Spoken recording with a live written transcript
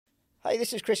Hey,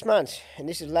 this is Chris Muntz, and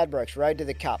this is Ladbrokes Road to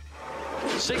the Cup.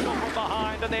 Signal from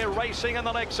behind, and they're racing in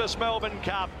the Lexus Melbourne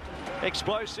Cup.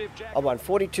 Explosive Jack. I won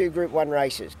 42 Group 1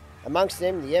 races, amongst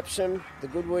them the Epsom, the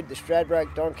Goodwood, the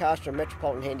Stradbroke, Doncaster and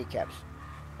Metropolitan Handicaps.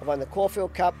 I won the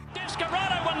Caulfield Cup.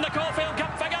 Descarado won the Caulfield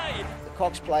Cup for Gay. The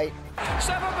Cox Plate.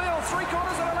 Savabeel,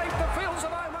 3/4 of a length, the fields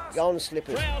of Omar. Golden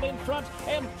Slippers. Proud in front,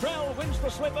 and Proud wins the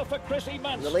slipper for Chrissy In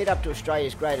Muntz. the lead up to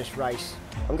Australia's greatest race,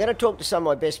 I'm going to talk to some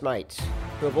of my best mates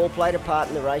who have all played a part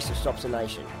in the race that stops a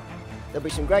nation. There'll be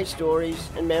some great stories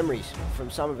and memories from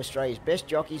some of Australia's best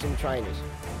jockeys and trainers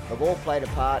who have all played a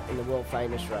part in the world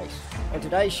famous race. On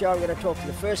today's show, I'm going to talk to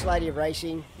the First Lady of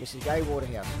Racing, Mrs. Gay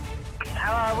Waterhouse.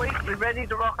 How are we? We ready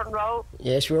to rock and roll?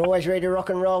 Yes, we're always ready to rock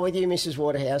and roll with you, Mrs.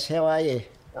 Waterhouse. How are you?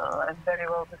 Oh, I'm very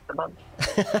well, Mr. Muntz.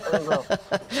 Very well.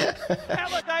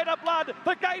 Alligator Blood,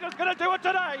 the Gator's going to do it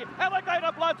today.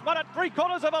 Alligator Blood's won at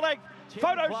 3/4 of a length.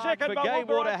 Photo second for Gay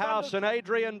Waterhouse and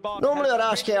Adrian Bond. Normally I'd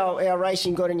ask how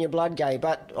racing got in your blood, Gay,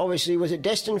 but obviously was it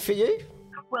destined for you?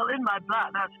 Well, in my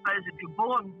blood, I suppose if you're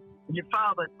born and your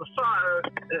father, the sire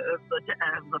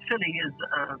of the filly, is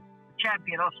a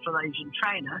champion Australasian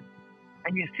trainer,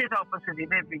 and you sit opposite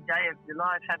him every day of your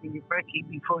life having your brekkie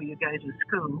before you go to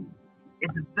school,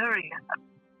 it's very,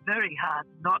 very hard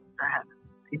not to have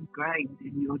it ingrained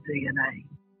in your DNA.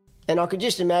 And I could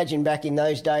just imagine back in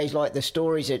those days, like the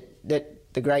stories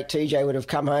that the great TJ would have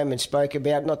come home and spoke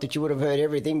about, not that you would have heard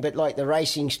everything, but like the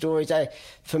racing stories.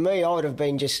 For me, I would have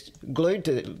been just glued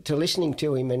to listening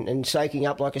to him and soaking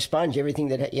up like a sponge everything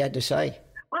that he had to say.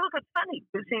 Well, look, it's funny,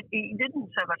 because he didn't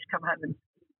so much come home and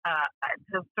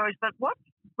tell stories, but what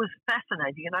was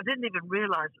fascinating, and I didn't even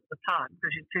realise at the time,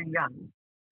 because you're too young,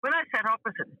 when I sat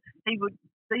opposite, he would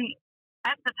be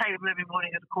at the table every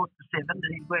morning at 6:45,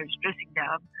 and he'd wear his dressing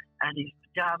gown and his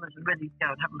pyjamas and ready to go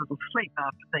and have a little sleep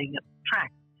after being at the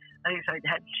track. And so he'd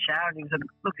had a shower and he was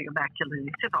looking immaculate.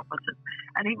 He'd sit opposite,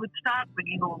 and he would start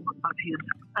bringing all of his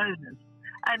owners.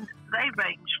 And they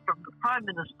ranged from the Prime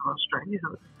Minister of Australia,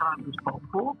 who at the time was Bob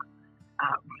Hawke,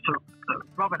 to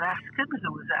Robert Askin,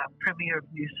 who was our Premier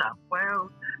of New South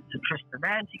Wales, to Tristan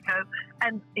Antico,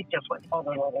 and it just went on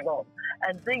and on and on.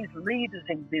 And these leaders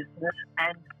in business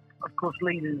and, of course,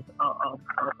 leaders of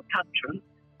the country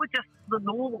were just the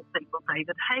normal people.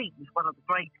 David Haynes, one of the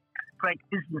great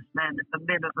businessmen and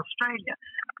men of Australia.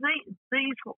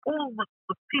 These were all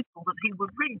the people that he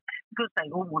would ring because they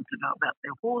all wanted to know about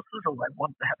their horses, or they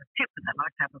wanted to have a tip and they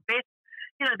liked to have a bet.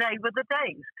 You know, they were the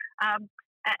days.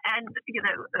 And, you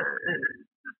know,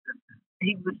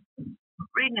 he would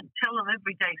ring and tell them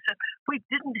every day. So we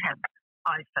didn't have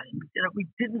iPhones, you know, we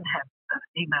didn't have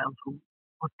emails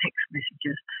or text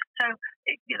messages. So,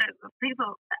 you know,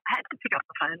 people had to pick up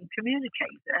the phone and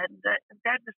communicate. And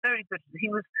Dad was very good. He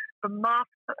was the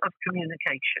master of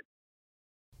communication.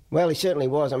 Well, he certainly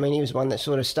was. I mean, he was one that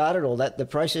sort of started all that, the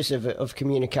process of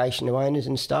communication to owners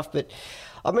and stuff. But,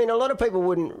 I mean, a lot of people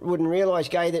wouldn't realise,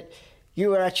 Gay, that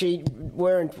you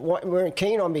weren't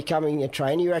keen on becoming a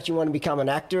trainer. You actually wanted to become an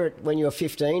actor when you were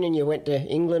 15, and you went to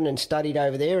England and studied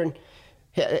over there. And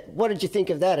what did you think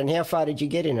of that, and how far did you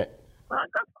get in it? Well, I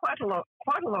got quite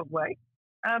a long way.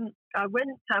 I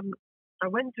went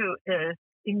to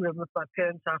England with my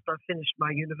parents after I finished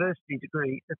my university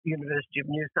degree at the University of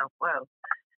New South Wales,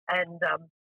 and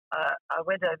I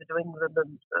went over to England,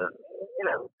 and you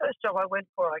know, the first job I went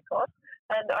for, I got,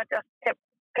 and I just kept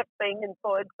being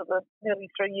employed for the nearly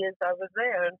 3 years I was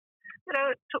there. And, you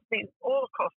know, it took me all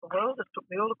across the world. It took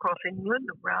me all across England,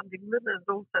 around England, and it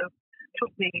also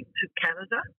took me to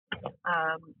Canada.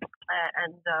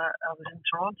 And I was in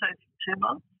Toronto for 2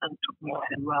 months, and took me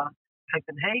to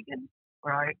Copenhagen,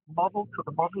 where I modelled for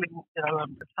the modelling, you know,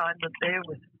 assignment there. It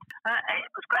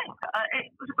was great.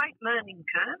 It was a great learning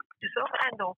curve yourself,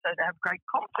 and also to have great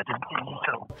confidence in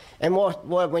yourself. And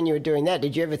what when you were doing that,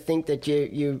 did you ever think that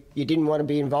you didn't want to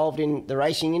be involved in the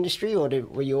racing industry, or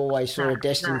were you always sort of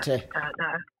destined to?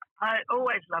 No. I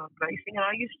always loved racing, and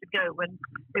I used to go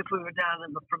if we were down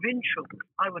in the provincial,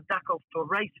 I would duck off to a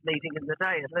race meeting in the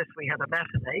day unless we had a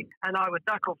matinee, and I would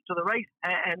duck off to the race,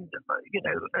 and you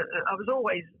know, I was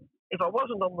always, if I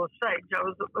wasn't on the stage, I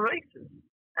was at the races.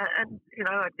 And, you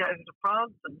know, I'd go over to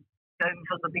France and go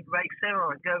for the big race there,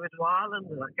 or I'd go over to Ireland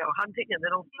and I'd go hunting and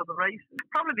then off to the races.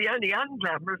 Probably the only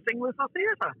unglamorous thing was the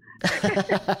theatre.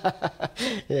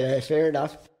 Yeah, fair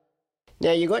enough.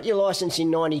 Now, you got your licence in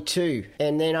 92,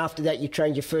 and then after that you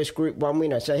trained your first Group 1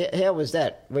 winner. So how was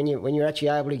that, when you're actually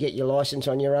able to get your licence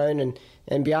on your own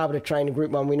and be able to train a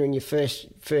Group 1 winner in your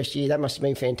first year? That must have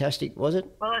been fantastic, was it?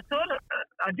 Well,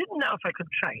 I didn't know if I could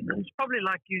train. It's probably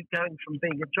like you going from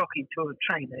being a jockey to a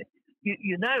trainer.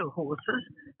 you know horses,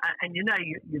 and you know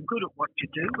you're good at what you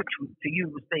do, which for you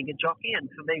was being a jockey and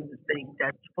for me was being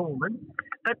Dad's foreman.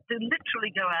 But to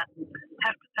literally go out and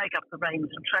have to take up the reins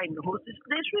and train the horses,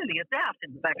 there's really a doubt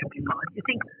in the back of your mind. You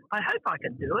think, I hope I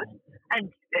can do it. And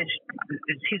as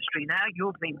history now,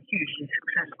 you've been hugely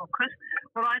successful, Chris.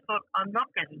 But I thought, I'm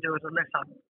not going to do it unless I'm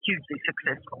hugely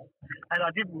successful. And I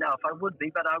didn't know if I would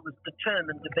be, but I was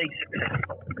determined to be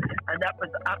successful. And that was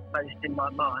utmost in my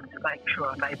mind to make sure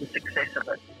I made a success of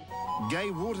it. Gai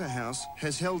Waterhouse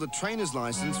has held a trainer's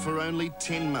licence for only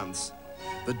 10 months.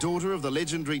 The daughter of the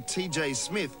legendary T.J.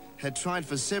 Smith had tried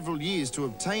for several years to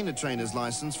obtain a trainer's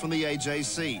licence from the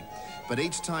AJC, but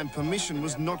each time permission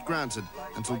was not granted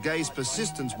until Gai's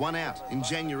persistence won out in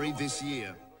January this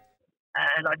year.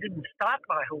 And I didn't start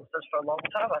my horses for a long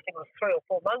time. I think it was 3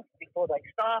 or 4 months before they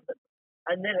started.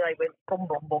 And then they went boom,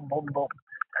 boom, boom, boom, boom.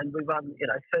 And we won,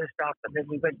 first up. And then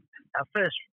we went, our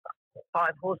first 5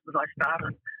 horses I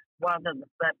started, won, and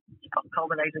that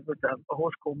culminated with a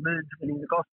horse called Moods winning the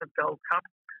Gosford Gold Cup.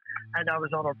 And I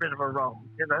was on a bit of a roll,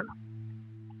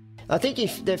 I think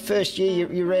the first year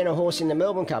you ran a horse in the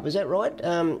Melbourne Cup, is that right?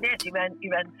 Yes, he ran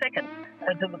second.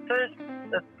 And so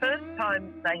the first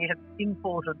time they had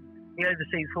imported the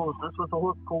overseas horses was a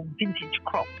horse called Vintage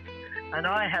Crop. And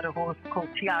I had a horse called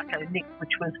Tiako Nick,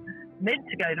 which was meant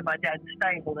to go to my dad's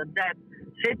stable. And Dad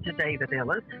said to David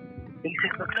Ellis, he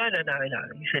said, look, no.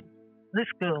 He said, this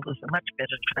girl is a much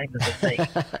better trainer than me.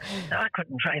 I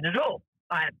couldn't train at all.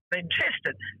 I had been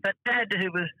tested. But Dad,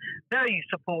 who was very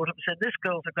supportive, said, this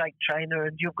girl's a great trainer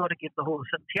and you've got to give the horse.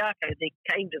 And Tiako Nick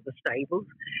came to the stables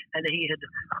and he had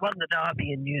won the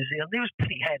Derby in New Zealand. He was a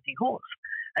pretty handy horse.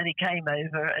 And he came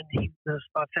over and he was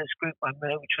my first Group 1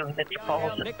 winner, which was a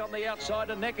Metropolitan. Nick on the outside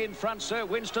and Nick in front. Sir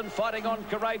Winston fighting on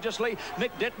courageously.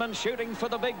 Nick Dittman shooting for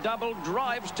the big double.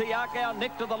 Drives Tiako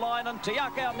Nick to the line and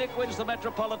Tiako Nick wins the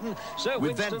Metropolitan. Sir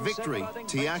With Winston that victory,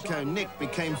 Tiako Nick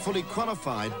became fully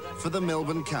qualified for the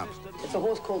Melbourne Cup. It's a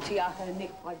horse called Tiako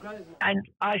Nick by Grosvenor. And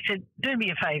I said, do me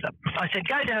a favour. I said,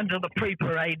 go down to the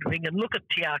pre-parade ring and look at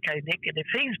Tiako Nick, and if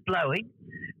he's blowing,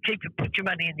 put your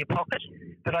money in your pocket.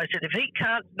 But I said, if he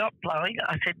can't not blowing,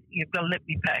 I said, you've got to let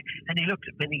me pay. And he looked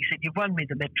at me and he said, you've won me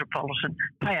the Metropolitan,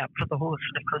 pay up for the horse.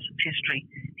 And of course, it's history,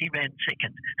 he ran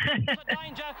second.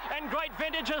 Danger and great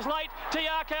vintage is late.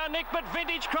 Tiako Nick, but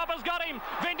Vintage Crop has got him.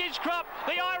 Vintage Crop,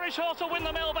 the Irish horse will win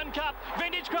the Melbourne Cup.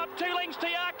 Vintage Crop, 2 lengths.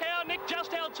 Tiako Nick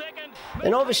just held second.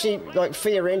 And obviously, like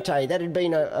Fiorente, that had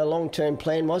been a long-term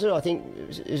plan, was it? I think,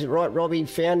 is it right, Robbie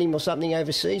found him or something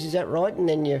overseas, is that right? And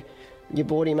then you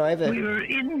brought him over? We were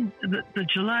in the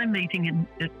July meeting,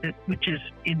 which is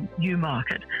in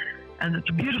Newmarket, and it's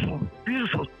a beautiful,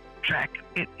 beautiful track.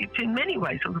 It's in many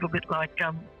ways a little bit like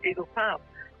Eagle Farm.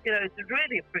 It's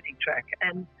really a pretty track.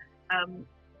 And I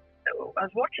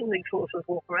was watching these horses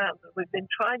walk around, and we've been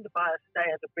trying to buy a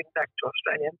stayer to bring back to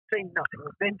Australia and seen nothing.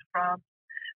 We've been to France,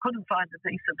 couldn't find a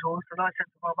decent horse, and I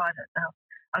said to Bob, I don't know.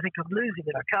 I think I'm losing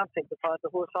it. I can't seem to find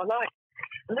the horse I like.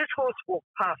 And this horse walked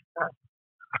past us.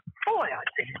 Boy, I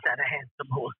think is that a handsome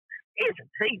horse.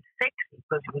 Isn't he sexy?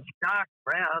 Because he was dark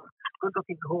brown,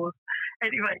 good-looking horse.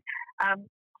 Anyway,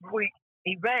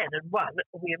 he ran and won.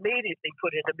 We immediately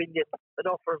put in an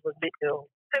offer of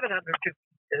 750,000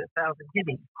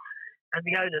 guineas. And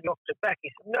the owner knocked it back.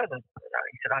 He said, no.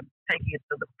 He said, I'm taking it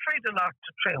to the Prix de l'Arc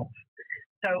de Triomphe.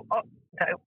 So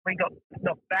we got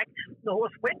knocked back. The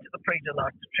horse went to the Prix de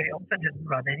l'Arc de Triomphe and didn't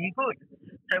run any good.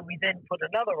 So we then put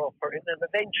another offer in, and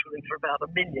eventually for about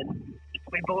 $1 million,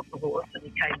 we bought the horse and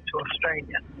he came to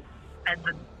Australia. And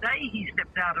the day he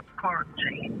stepped out of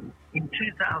quarantine in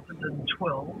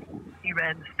 2012, he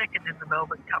ran second in the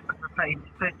Melbourne Cup and repaid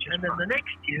his purchase. And then the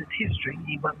next year's history,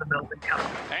 he won the Melbourne Cup.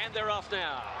 And they're off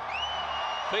now.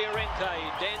 Fiorente,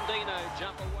 Dandino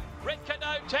jump away. Red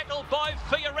Cano tackled by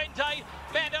Fiorente.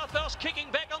 Mount Athos kicking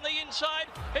back on the inside.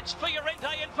 It's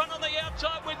Fiorente in front on the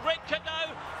outside with Red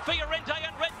Cano. Fiorente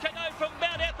and Red Cano from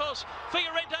Mount Athos.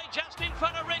 Fiorente just in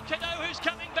front of Red Cano, who's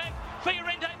coming back.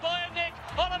 Fiorente by a neck.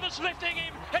 Oliver's lifting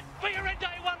him. And Fiorente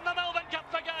won the Melbourne Cup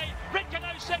for Gai. Red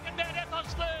Cano second, Mount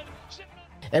Athos third.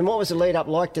 And what was the lead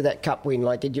up like to that Cup win?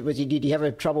 Like, did you have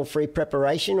a trouble-free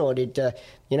preparation, or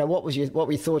what were your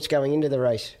thoughts going into the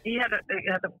race? He had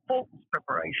a faultless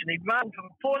preparation. He'd run from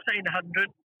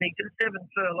 1,400 metres, 7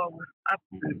 furlongs, up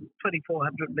to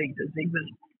 2,400 metres. He was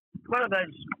one of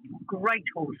those great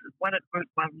horses, one at Group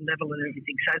 1 level and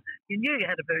everything. So you knew you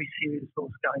had a very serious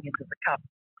horse going into the Cup.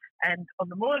 And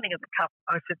on the morning of the Cup,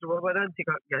 I said to him, well, I don't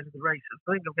think I can go to the races.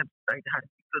 I think I'm going to stay at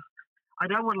home because I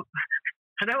don't want to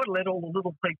I don't want to let all the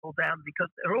little people down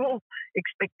because they're all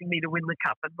expecting me to win the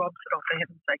cup. And Rob said, oh, for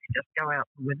heaven's sake, just go out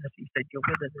and win it. He said, you'll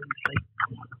win it easily.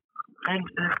 And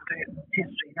it's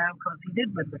history now because he did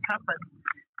win the cup. And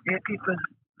it was...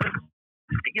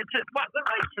 the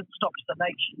race that stops the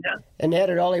nation. Yeah? And how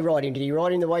did Ollie ride him? Did he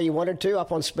ride him the way you wanted to,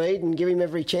 up on speed, and give him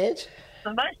every chance?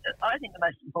 I think the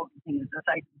most important thing is to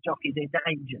say to the jockey their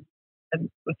danger, and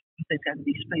if there's going to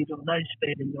be speed or no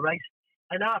speed in the race.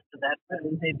 And after that,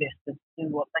 really their best to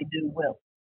do what they do well.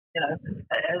 You know,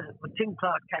 Tim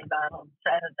Clark came out on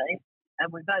Saturday, and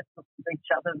we both looked at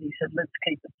each other, and he said, "Let's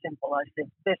keep it simple." I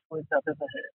said, "Best words I've ever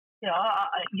heard." You know,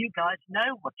 you guys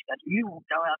know what you're going to do. You will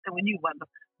go out there when you won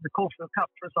the Caulfield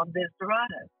Cup for us on Des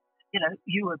Dorado. You know,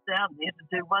 you were down there to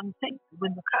do one thing, to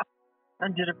win the cup,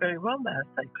 and did it very well, may I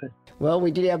say, Chris. Well,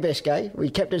 we did our best, Gay. We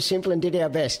kept it simple and did our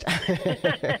best.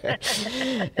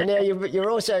 And now you're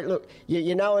also, look,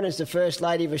 you're known as the First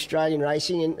Lady of Australian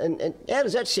racing, and how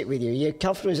does that sit with you? Are you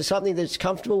comfortable? Is it something that's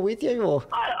comfortable with you? Or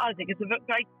I think it's a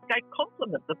great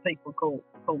compliment that people call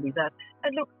me that.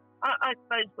 And look, I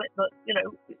suppose that, you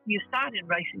know, you start in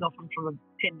racing often from a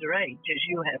tender age, as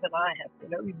you have and I have. You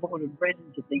know, we're born and bred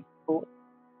into these sports.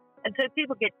 And so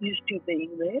people get used to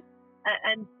being there.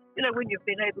 And you know, when you've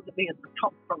been able to be at the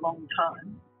top for a long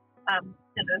time,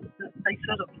 you know, they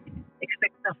sort of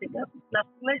expect nothing less,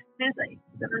 do they?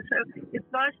 You know, so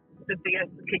it's nice to be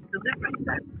able to keep delivering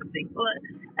that to people.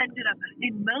 And, you know,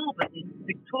 in Melbourne, in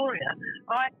Victoria,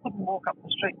 I couldn't walk up the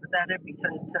street without every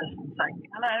third person saying,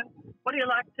 "Hello, what do you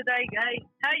like today, Gay?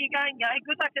 How are you going, Gay?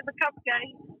 Good luck in the cup,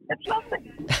 Gay." It's lovely.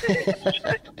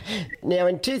 Now,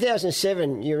 in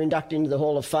 2007, you're inducted into the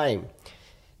Hall of Fame.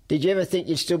 Did you ever think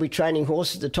you'd still be training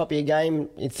horses at the top of your game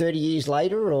 30 years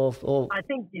later, or? I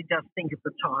think you just think at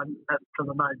the time, for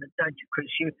the moment, don't you,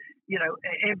 Chris? You know,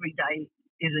 every day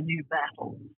is a new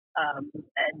battle.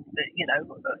 And, you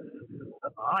know,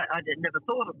 I never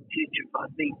thought of the future if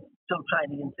I'd be still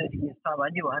training in 30 years' time.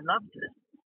 I knew I loved it,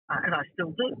 and I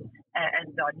still do.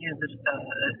 And I knew that,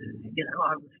 you know,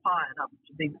 I was fired up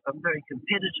to be a very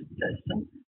competitive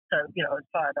person. So, you know, I was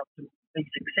fired up to be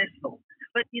successful.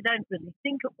 But you don't really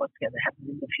think of what's going to happen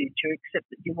in the future, except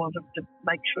that you want to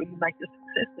make sure you make a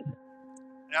success of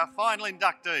it. Our final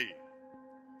inductee,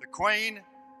 the Queen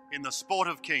in the Sport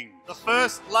of Kings, the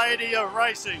First Lady of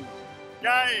Racing,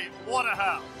 Gay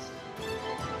Waterhouse.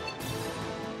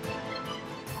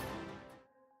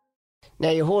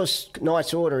 Now, your horse,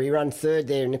 Knight's Order, he ran third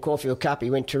there in the Caulfield Cup. He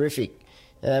went terrific.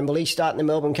 Will he start in the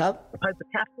Melbourne Cup? I hope the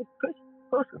Catholic, Chris.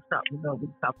 Of course he'll start in the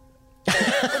Melbourne Cup. What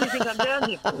do you think I'm down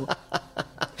here for?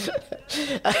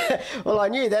 Well, I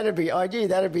knew that'd be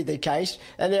the case.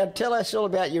 And now tell us all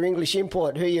about your English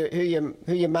import. Who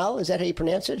you mull? Is that how you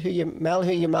pronounce it? Who you mull?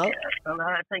 Yeah, well,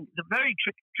 I think it's a very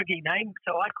tricky name,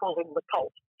 so I call him the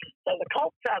Colt. So the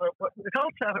Colt's out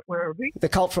at Werribee. The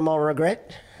Colt from I'll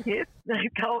Regret. Yes, the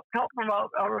Colt from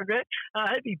I'll Regret. I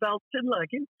hope he belts in like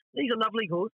him. He's a lovely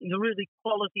horse. He's a really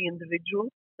quality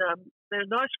individual. They're a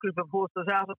nice group of horses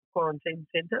out at the quarantine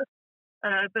centre.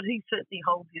 But he certainly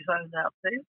holds his own out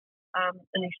there,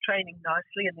 and he's training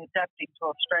nicely and adapting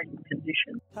to Australian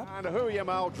conditions. And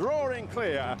Hooyamal drawing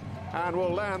clear and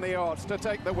will land the odds to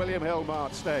take the William Hill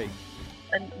Mart Stakes.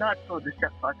 And Knight's Order is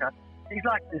just like us. He's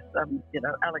like this, you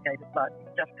know, alligator bloke. He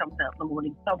just comes out in the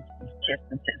morning, thumps his chest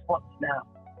and says, "What's now?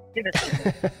 Give it to me."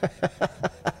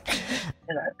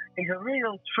 You know, he's a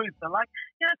real trooper. Like,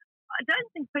 you know, I don't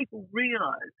think people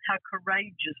realise how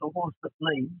courageous a horse that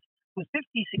leads, with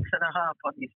 56.5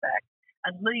 on his back,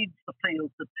 and leads the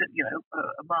field to, you know,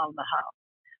 a mile and a half.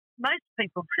 Most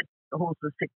people the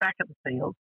horses sit back at the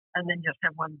field and then just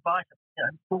have one bite of, you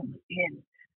know, boom at the end.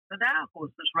 But our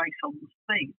horses race on the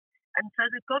speed, and so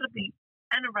they've got to be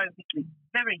anaerobically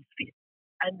very fit,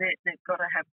 and they've got to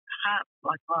have hearts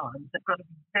like lions. They've got to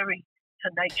be very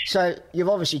tenacious. So you've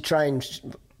obviously trained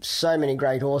so many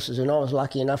great horses, and I was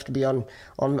lucky enough to be on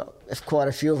quite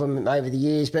a few of them over the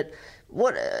years. But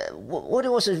what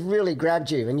horses really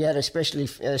grabbed you, and you had a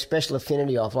special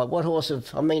affinity of? Like, what horse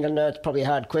I know it's probably a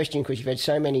hard question because you've had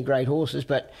so many great horses,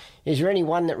 but is there any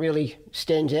one that really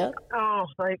stands out? Oh,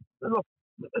 look,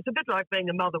 it's a bit like being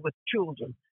a mother with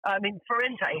children. I mean,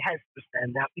 Ferrante has to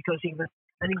stand out because he was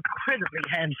an incredibly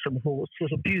handsome horse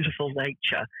with a beautiful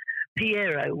nature.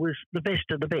 Piero was the best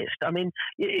of the best. I mean,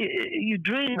 you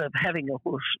dream of having a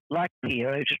horse like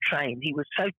Piero to train. He was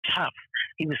so tough.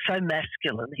 He was so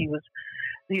masculine. He was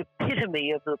the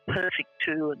epitome of the perfect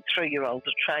 2- and 3-year-old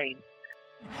to train.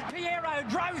 Piero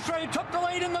drove through, took the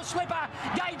lead in the slipper.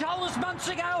 Gay told us months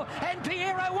ago, and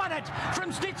Piero won it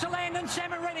from Stitzerland and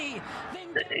Samaretti.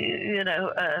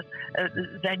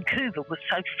 Vancouver was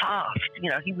so fast. He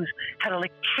had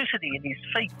electricity in his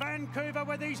feet. Vancouver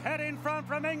with his head in front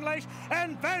from English,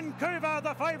 and Vancouver,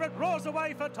 the favourite, roars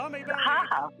away for Tommy Berry.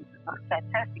 Ha was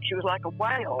fantastic. She was like a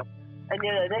whale. And,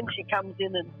 then she comes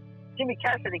in and Jimmy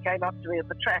Cassidy came up to me at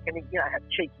the track and he, had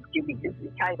cheeky Jimmy, he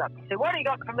came up. He said, "What do you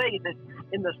got for me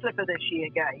in the slipper this year,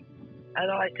 Gay?"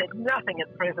 And I said, "Nothing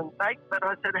at present, mate." But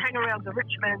I said, "Hang around the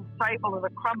rich man's table and a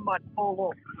crumb might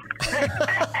fall off."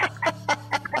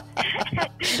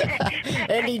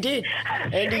 And he did.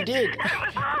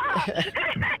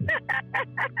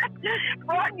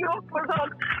 Brian York was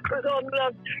on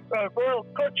Royal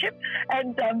Courtship,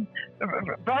 and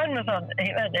Brian was on.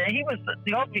 He was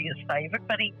the obvious favourite,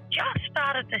 but he just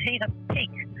started to hit a peak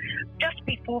just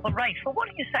before the race. Well, what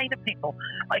do you say to people?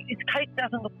 His Kate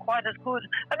doesn't look quite as good.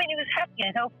 I mean, he was happy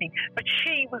and healthy, but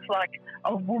she was like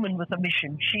a woman with a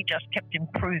mission. She just kept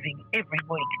improving every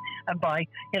week, and by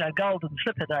Golden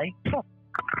Slipper Day.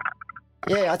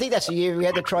 Yeah, I think that's the year we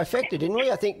had the trifecta, didn't we?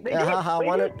 I think Ha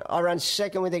won it. I ran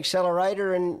second with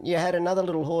Accelerator, and you had another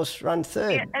little horse run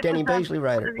third. Yeah, Danny Beasley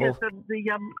rode it. Yes,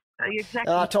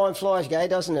 exactly. Time flies, Gay,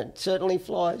 doesn't it? Certainly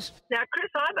flies. Now,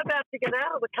 Chris, I'm about to get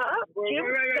out of the car. Jim,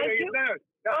 thank you.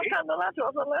 I'm the last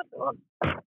one.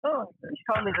 Oh, he's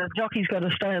told me the jockey's got to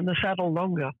stay in the saddle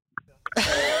longer.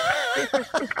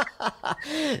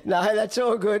 No, that's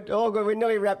all good. We're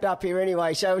nearly wrapped up here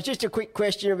anyway. So it's just a quick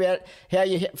question about how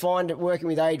you find it working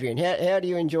with Adrian. How do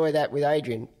you enjoy that with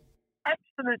Adrian?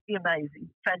 Absolutely amazing.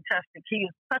 Fantastic. He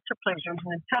is such a pleasure. He's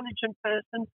an intelligent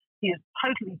person. He is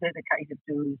totally dedicated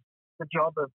to the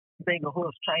job of being a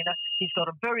horse trainer. He's got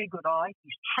a very good eye.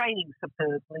 He's training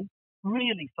superbly,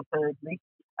 really superbly,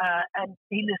 and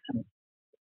he listens.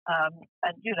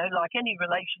 And like any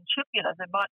relationship,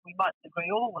 we might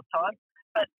agree all the time,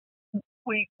 but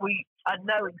we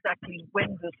know exactly when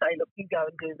to say, look, you go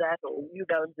and do that, or you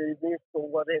go and do this, or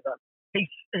whatever.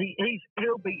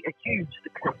 He'll be a huge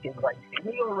success in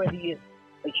racing. He already is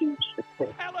a huge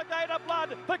success. Alligator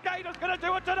Blood, the Gator's going to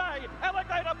do it today.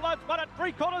 Alligator Blood's won at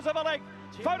 3/4 of a length.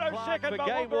 Photo second for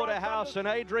Gay Waterhouse, and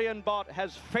Adrian Bott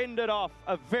has fended off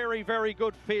a very, very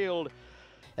good field.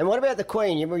 And what about the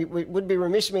Queen? We would be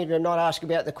remiss of me to not ask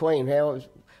about the Queen.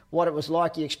 What it was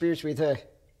like, your experience with her.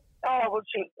 Oh, well,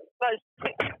 she was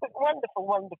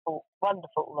wonderful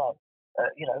monarch.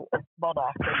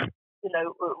 And,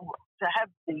 to have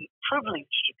the privilege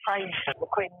to train for the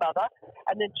Queen Mother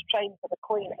and then to train for the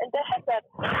Queen. And to have that,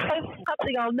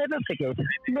 something I'll never forget.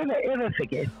 Never, ever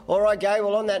forget. All right, Gay.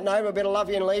 Well, on that note, I better love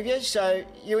you and leave you. So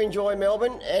you enjoy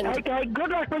Melbourne. And okay, good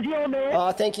luck with your man.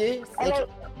 Oh, thank you.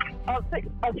 I'll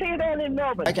see you down in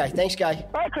Melbourne. Okay, thanks, Gay.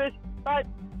 Bye, Chris. Bye.